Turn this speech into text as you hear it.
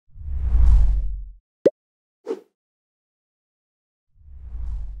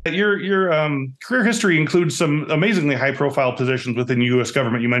Your career history includes some amazingly high-profile positions within the U.S.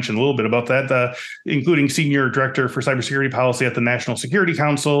 government. You mentioned a little bit about that, including senior director for cybersecurity policy at the National Security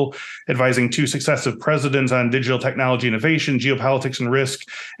Council, advising two successive presidents on digital technology innovation, geopolitics, and risk.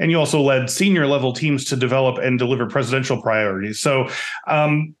 And you also led senior-level teams to develop and deliver presidential priorities. So,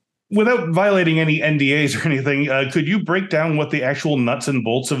 without violating any NDAs or anything, could you break down what the actual nuts and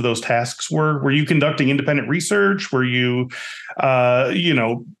bolts of those tasks were? Were you conducting independent research? Were you,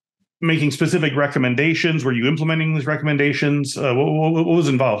 making specific recommendations? Were you implementing these recommendations? What was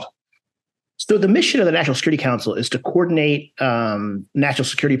involved? So the mission of the National Security Council is to coordinate national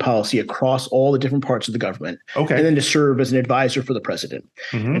security policy across all the different parts of the government, and then to serve as an advisor for the president.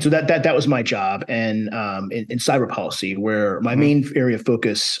 And so that was my job, and in cyber policy, where my main area of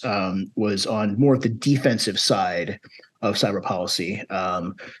focus was on more of the defensive side of cyber policy.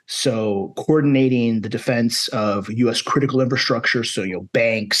 So coordinating the defense of U.S. critical infrastructure, so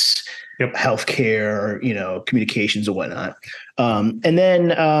banks, healthcare, communications and whatnot. And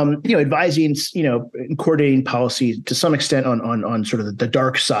then advising, and coordinating policy to some extent on sort of the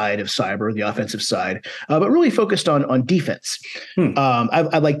dark side of cyber, the offensive side, but really focused on defense.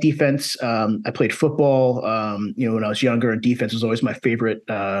 I like defense. I played football, when I was younger, and defense was always my favorite,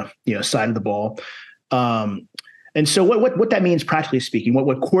 side of the ball. And so what that means, practically speaking,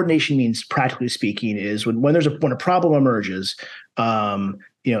 what coordination means, practically speaking, is when a problem emerges, a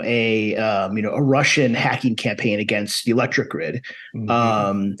Russian hacking campaign against the electric grid,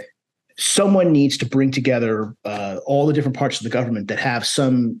 someone needs to bring together all the different parts of the government that have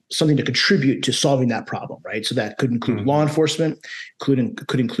something to contribute to solving that problem, right? So that could include law enforcement, could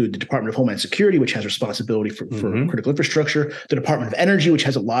include the Department of Homeland Security, which has responsibility for critical infrastructure, the Department of Energy, which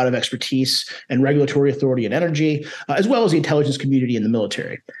has a lot of expertise and regulatory authority in energy, as well as the intelligence community and the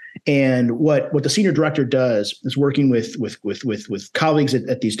military. And what the senior director does is working with colleagues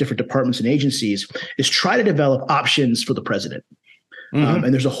at these different departments and agencies is try to develop options for the president.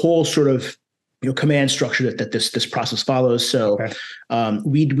 And there's a whole sort of command structure that this process follows. So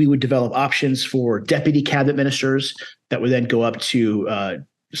we would develop options for deputy cabinet ministers that would then go up to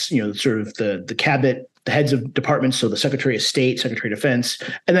sort of the cabinet, the heads of departments, so the Secretary of State, Secretary of Defense,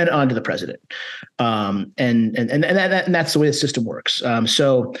 and then on to the president. And that's the way the system works.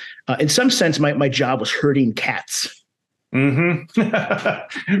 So in some sense, my job was herding cats.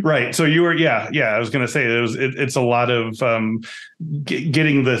 Right. So you were, I was going to say it's a lot of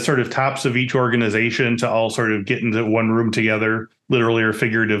getting the sort of tops of each organization to all sort of get into one room together, literally or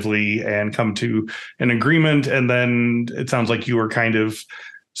figuratively, and come to an agreement. And then it sounds like you were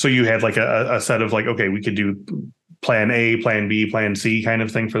so you had like a set of like, okay, we could do plan A, plan B, plan C kind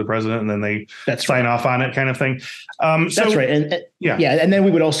of thing for the president, and then they sign off on it kind of thing. That's right. And and then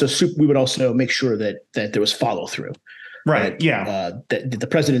we would also make sure that there was follow through. Right. That the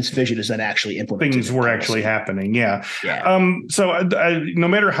president's vision is then actually implemented. Things were actually happening. So no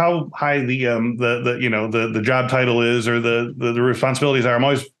matter how high the job title is or the responsibilities are, I'm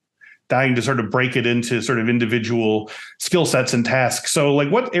always dying to sort of break it into sort of individual skill sets and tasks. So like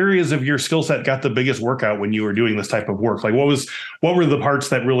what areas of your skill set got the biggest workout when you were doing this type of work? Like what were the parts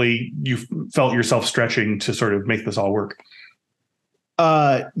that really you felt yourself stretching to sort of make this all work?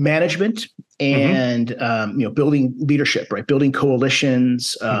 Management and building leadership, right? Building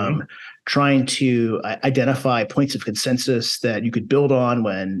coalitions, trying to identify points of consensus that you could build on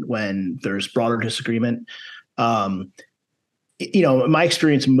when there's broader disagreement. In my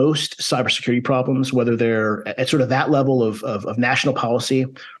experience, most cybersecurity problems, whether they're at sort of that level of national policy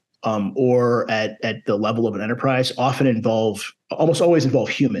or at the level of an enterprise, almost always involve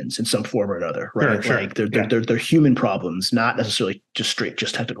humans in some form or another, right? Sure. Like they're human just necessarily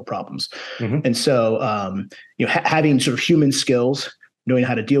just technical problems. And so, having sort of human skills, knowing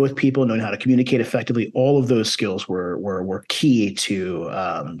how to deal with people, knowing how to communicate effectively, all of those skills were key to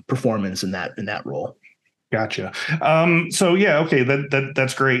performance in that role. Gotcha.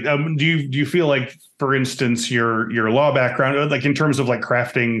 That's great. Do you feel like, for instance, your law background, like in terms of like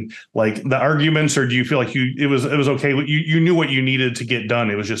crafting like the arguments, or do you feel like it was okay? You knew what you needed to get done.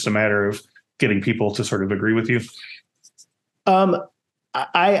 It was just a matter of getting people to sort of agree with you. I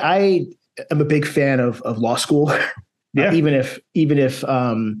am a big fan of law school. Even if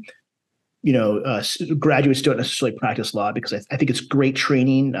graduates don't necessarily practice law, because I think it's great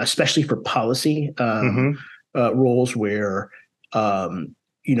training, especially for policy roles where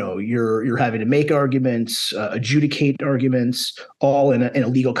you're having to make arguments, adjudicate arguments, all in a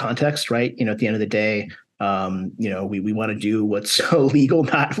legal context, right? At the end of the day, we want to do what's legal,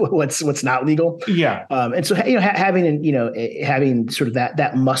 not what's not legal. Yeah. And so having sort of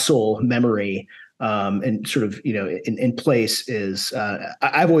that muscle memory and sort of, in place is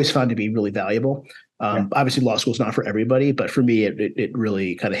I've always found to be really valuable. Obviously, law school is not for everybody, but for me, it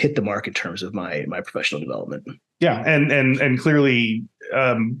really kind of hit the mark in terms of my professional development. Yeah, and clearly,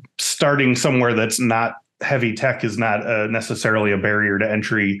 starting somewhere that's not heavy tech is not necessarily a barrier to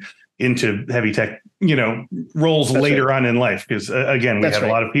entry into heavy tech, roles that's later on in life. Because again, we have a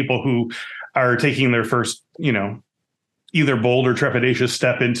lot of people who are taking their first, either bold or trepidatious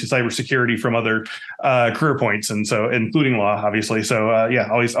step into cybersecurity from other career points, and so including law, obviously. So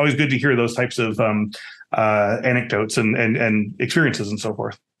always good to hear those types of anecdotes and experiences and so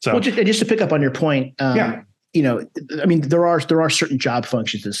forth. So, well, just to pick up on your point, I mean, there are certain job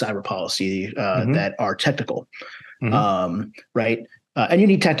functions in cyber policy that are technical, right? And you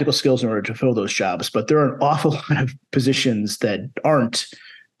need technical skills in order to fill those jobs, but there are an awful lot of positions that aren't.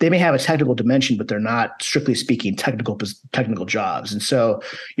 They may have a technical dimension, but they're not, strictly speaking, technical jobs. And so,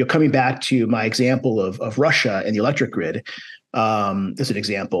 coming back to my example of Russia and the electric grid, as an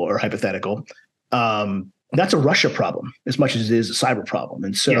example or hypothetical, that's a Russia problem as much as it is a cyber problem.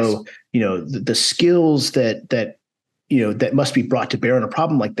 And so, the skills that must be brought to bear on a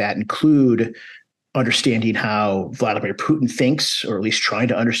problem like that include understanding how Vladimir Putin thinks, or at least trying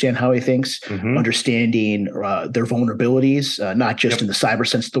to understand how he thinks, understanding their vulnerabilities, not just in the cyber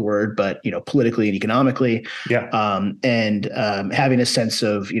sense of the word, but politically and economically, and having a sense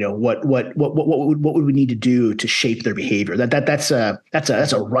of what would we need to do to shape their behavior. That's a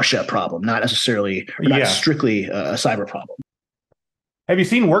Russia problem, not necessarily or not strictly a cyber problem. Have you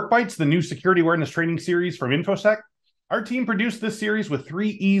seen Work Bites, the new security awareness training series from Infosec? Our team produced this series with 3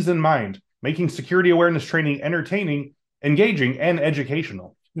 E's in mind: making security awareness training entertaining, engaging, and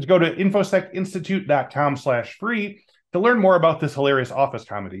educational. Just go to infosecinstitute.com/free to learn more about this hilarious office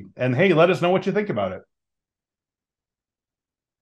comedy. And hey, let us know what you think about it.